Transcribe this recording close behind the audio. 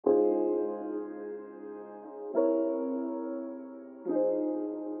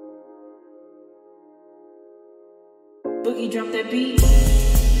Boogie drop that beat.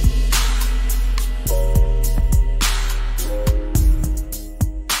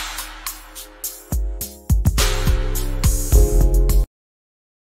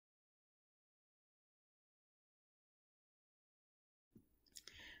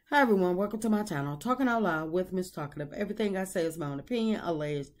 Hi everyone, welcome to my channel, Talking Out Loud with Miss Talkative. Everything I say is my own opinion,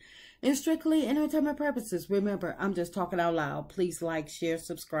 alleged, and strictly entertainment purposes. Remember, I'm just talking out loud. Please like, share,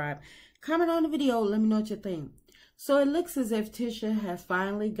 subscribe, comment on the video. Let me know what you think. So it looks as if Tisha has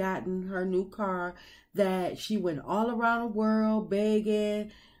finally gotten her new car that she went all around the world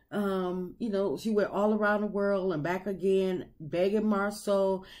begging. She went all around the world and back again begging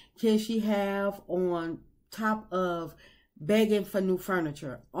Marsau, can she have, on top of begging for new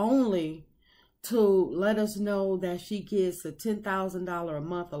furniture, only to let us know that she gets a $10,000 a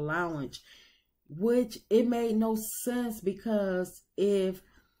month allowance, which it made no sense, because if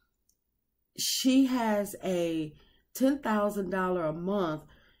she has a $10,000 a month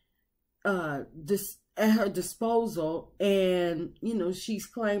at her disposal, and she's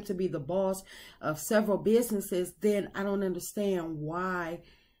claimed to be the boss of several businesses, then I don't understand why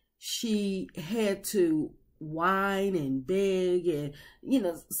she had to whine and beg and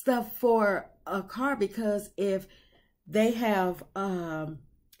stuff for a car. Because if they have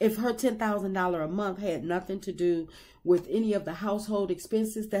if her $10,000 a month had nothing to do with any of the household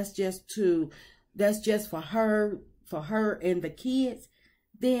expenses, that's just for her and the kids,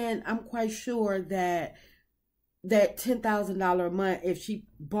 then I'm quite sure that that $10,000 a month, if she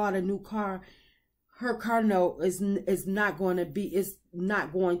bought a new car, her car note is not going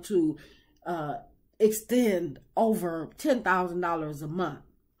to extend over $10,000 a month.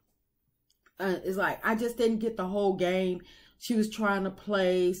 It's like, I just didn't get the whole game she was trying to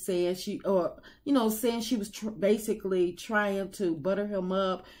play, saying she was basically trying to butter him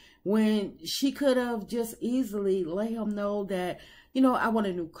up, when she could have just easily let him know that, I want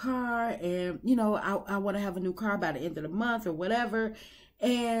a new car, and, I want to have a new car by the end of the month or whatever.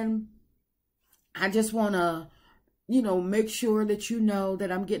 And I just want to, make sure that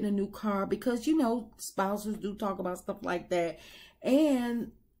that I'm getting a new car, because, spouses do talk about stuff like that.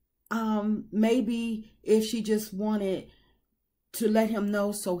 And maybe if she just wanted to let him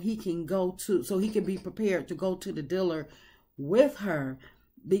know so he can be prepared to go to the dealer with her,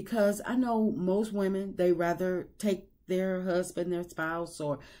 because I know most women, they rather take their husband, their spouse,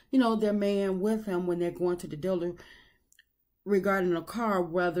 or, their man with them when they're going to the dealer regarding a car,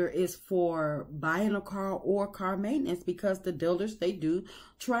 whether it's for buying a car or car maintenance, because the dealers, they do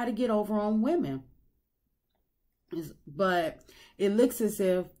try to get over on women. But it looks as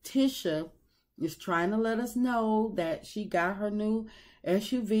if Tisha is trying to let us know that she got her new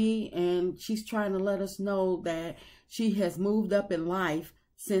SUV, and she's trying to let us know that she has moved up in life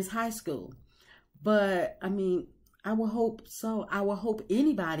since high school. But I mean, I would hope so. I would hope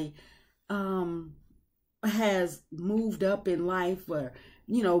anybody has moved up in life, or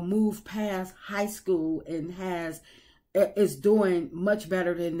moved past high school and is doing much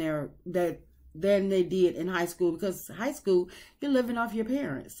better than they did in high school. Because high school, you're living off your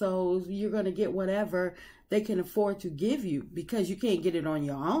parents, so you're going to get whatever they can afford to give you, because you can't get it on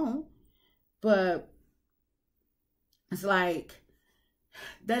your own. But it's like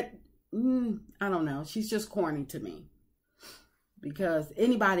that, I don't know, she's just corny to me, because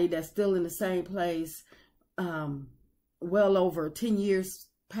anybody that's still in the same place well over 10 years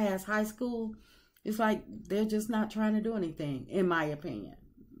past high school, it's like they're just not trying to do anything, in my opinion.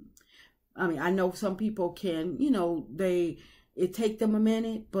 I mean, I know some people can, it take them a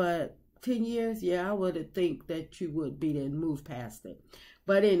minute, but 10 years, yeah, I would think that you would be to move past it.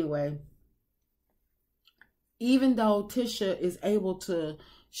 But anyway, even though Tisha is able to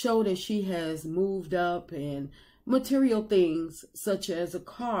show that she has moved up in material things such as a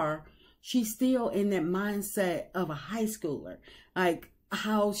car, she's still in that mindset of a high schooler. Like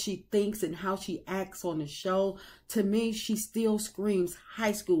how she thinks and how she acts on the show, to me, she still screams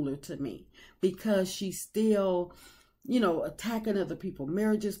high schooler to me, because she's still, attacking other people's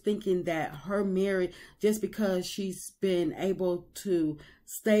marriages, thinking that her marriage, just because she's been able to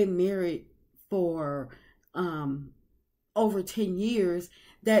stay married for over 10 years,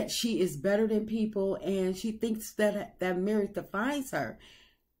 that she is better than people, and she thinks that marriage defines her.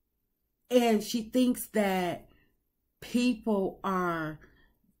 And she thinks that people are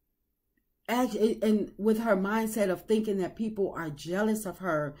actually, and with her mindset of thinking that people are jealous of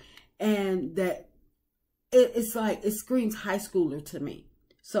her, and that it's like, it screams high schooler to me.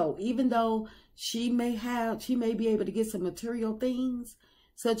 So even though she may be able to get some material things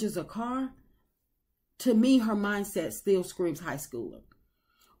such as a car, to me, her mindset still screams high schooler.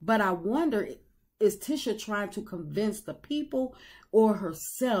 But I wonder is Tisha trying to convince the people or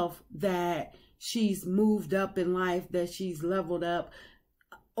herself that she's moved up in life, that she's leveled up,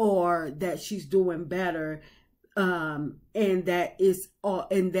 or that she's doing better, and that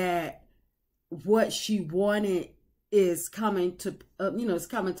what she wanted is coming to is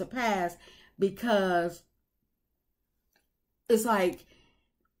coming to pass? Because it's like,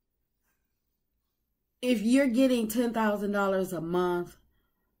 if you're getting $10,000 a month,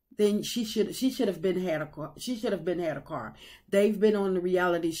 then she should have been had a car. She should have been had a car. They've been on the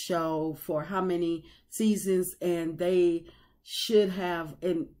reality show for how many seasons, and they should have,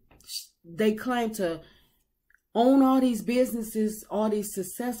 and they claim to own all these businesses, all these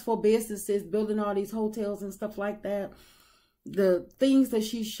successful businesses, building all these hotels and stuff like that. The things that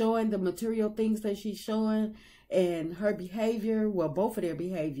she's showing, the material things that she's showing, and her behavior, well, both of their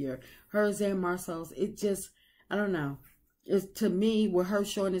behavior, hers and Marsau's, it just, I don't know. It's, to me, with her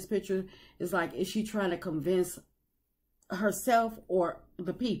showing this picture, it's like, is she trying to convince herself or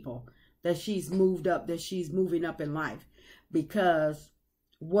the people that she's moved up, that she's moving up in life? Because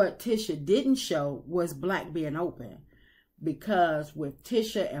what Tisha didn't show was black being open. Because with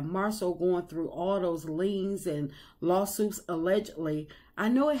Tisha and Marsau going through all those liens and lawsuits allegedly, I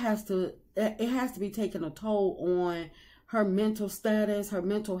know it has to be taking a toll on her mental status, her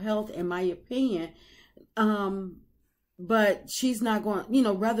mental health, in my opinion. But she's not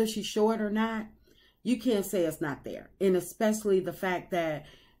going, whether she show it or not, you can't say it's not there. And especially the fact that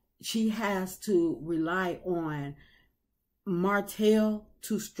she has to rely on Marsau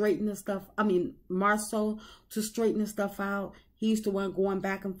to straighten the stuff. Marsau to straighten the stuff out. He's the one going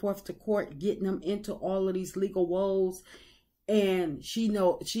back and forth to court, getting them into all of these legal woes. And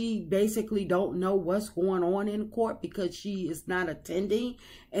she basically don't know what's going on in court because she is not attending,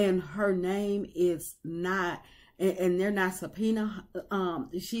 and her name is not, and they're not subpoena.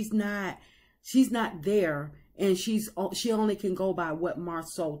 She's not there, and she only can go by what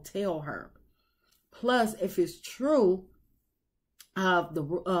Marsau tell her. Plus, if it's true,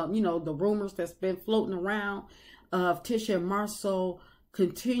 the rumors that's been floating around of Tisha and Marsau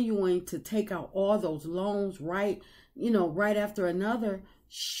continuing to take out all those loans right after another,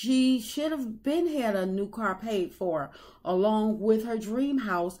 she should have been had a new car paid for, along with her dream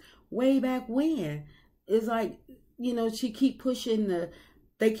house way back when. It's like, they keep pushing that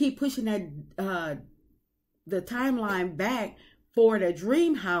the timeline back for the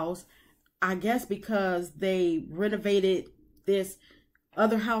dream house, I guess because they renovated this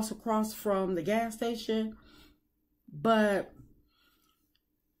other house across from the gas station. But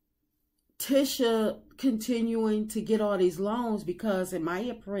Tisha continuing to get all these loans because, in my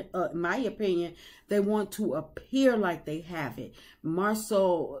opinion, they want to appear like they have it.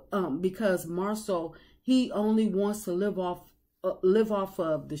 Marsau, because Marsau, he only wants to live off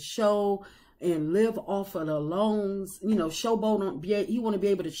of the show and live off of the loans, showboat on. He want to be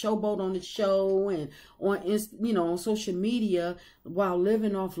able to showboat on the show and on social media while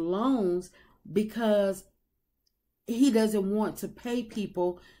living off loans, because he doesn't want to pay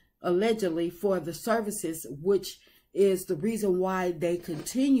people allegedly for the services, which is the reason why they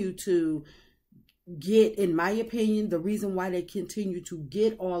continue to get, in my opinion, the reason why they continue to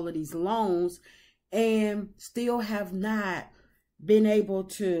get all of these loans and still have not been able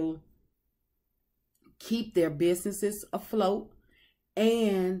to keep their businesses afloat,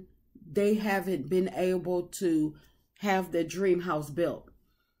 and they haven't been able to have their dream house built.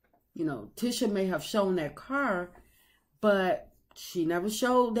 Tisha may have shown that car, but she never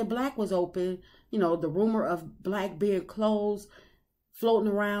showed that black was open. The rumor of black being closed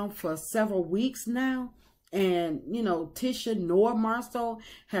floating around for several weeks now. And, Tisha nor Marsau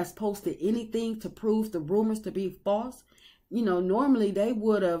has posted anything to prove the rumors to be false. Normally they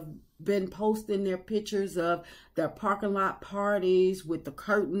would have been posting their pictures of their parking lot parties with the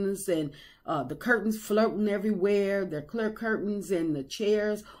curtains and the curtains floating everywhere, their clear curtains and the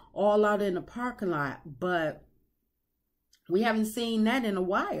chairs all out in the parking lot. But we haven't seen that in a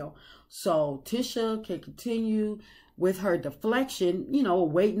while. So Tisha can continue with her deflection,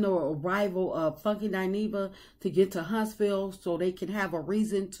 waiting the arrival of Funky Dineva to get to Huntsville so they can have a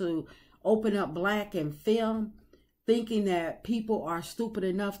reason to open up black and film, thinking that people are stupid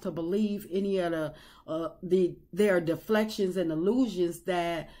enough to believe any of their deflections and illusions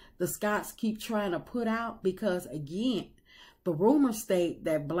that the Scotts keep trying to put out. Because again, the rumors state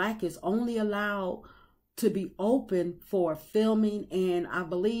that black is only allowed to be open for filming, and I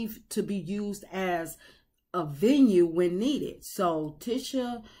believe to be used as a venue when needed. So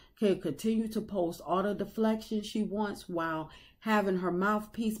Tisha can continue to post all the deflections she wants while having her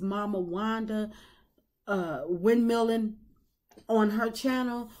mouthpiece Mama Wanda windmilling on her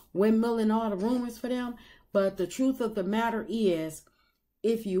channel, windmilling all the rumors for them. But the truth of the matter is,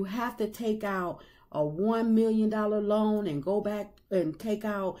 if you have to take out a $1 million loan and go back and take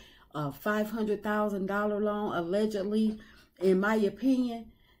out a $500,000 loan, allegedly, in my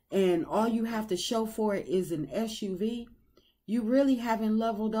opinion, and all you have to show for it is an SUV, you really haven't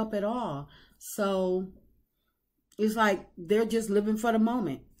leveled up at all. So it's like they're just living for the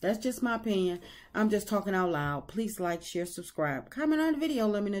moment. That's just my opinion. I'm just talking out loud. Please like, share, subscribe. Comment on the video.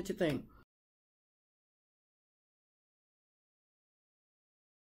 Let me know what you think.